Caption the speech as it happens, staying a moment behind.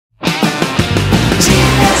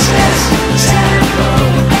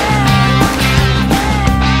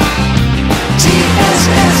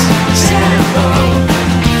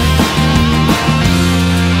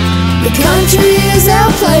Elementary is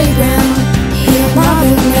our playground, here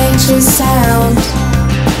Mother Nature's sound.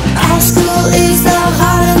 Our school is the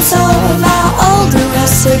heart and soul of our old and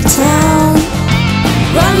rustic town.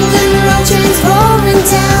 Rumbling roaches roaring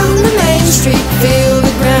down the main street, feel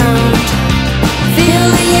the ground. Feel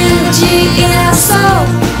the energy in our soul,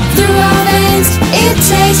 through our veins it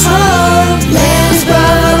takes hold.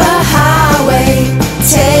 Lansborough Highway,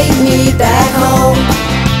 take me back home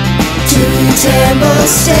to Tambo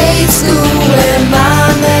State School, where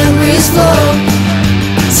my memories flow.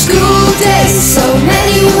 School days, so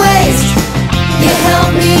many ways you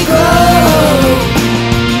help me grow.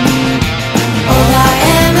 All I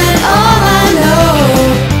am and all I know,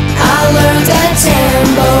 I learned at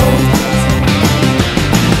Tambo.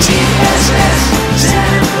 TSS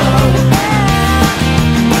Tambo.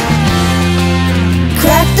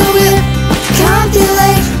 Crack the whip,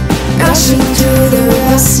 calculate, rushing through the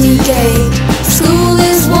rusty gate. School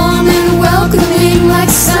is warm and welcoming, like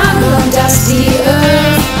sun on dusty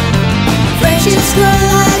earth. Friendships grow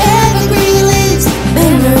like evergreen leaves,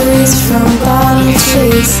 memories from bottom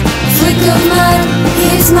trees. Flick of mud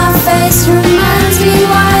hits my face, reminds me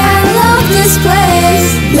why I love this place.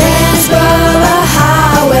 Lansborough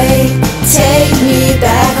Highway, take me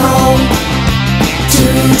back home to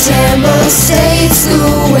Tambo State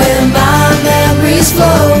School, where my memories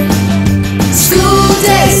flow. School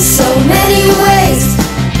days, so many ways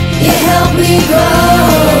you help me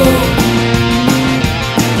grow.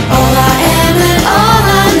 All I am and all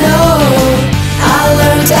I know, I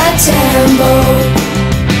learned at Tambo.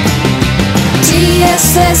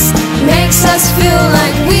 TSS makes us feel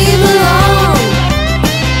like we belong.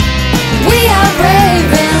 We are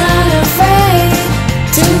brave and unafraid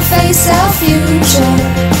to face our future.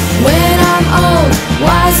 When I'm old,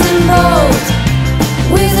 wise and bold,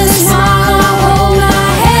 with a smile I'll hold my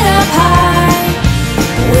head up high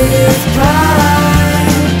with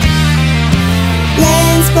pride.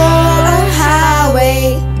 Lansborough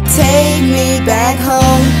Highway, take me back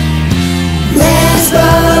home.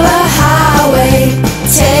 Lansborough Highway,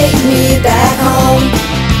 take me back home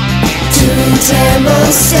to Tambo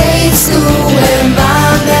State School, where my